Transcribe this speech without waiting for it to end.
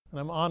and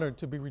I'm honored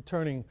to be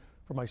returning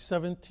for my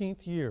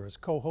 17th year as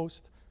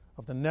co-host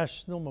of the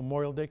National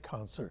Memorial Day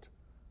Concert.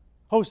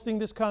 Hosting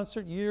this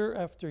concert year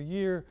after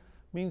year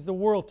means the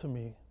world to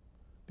me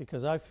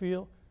because I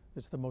feel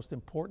it's the most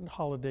important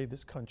holiday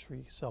this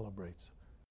country celebrates.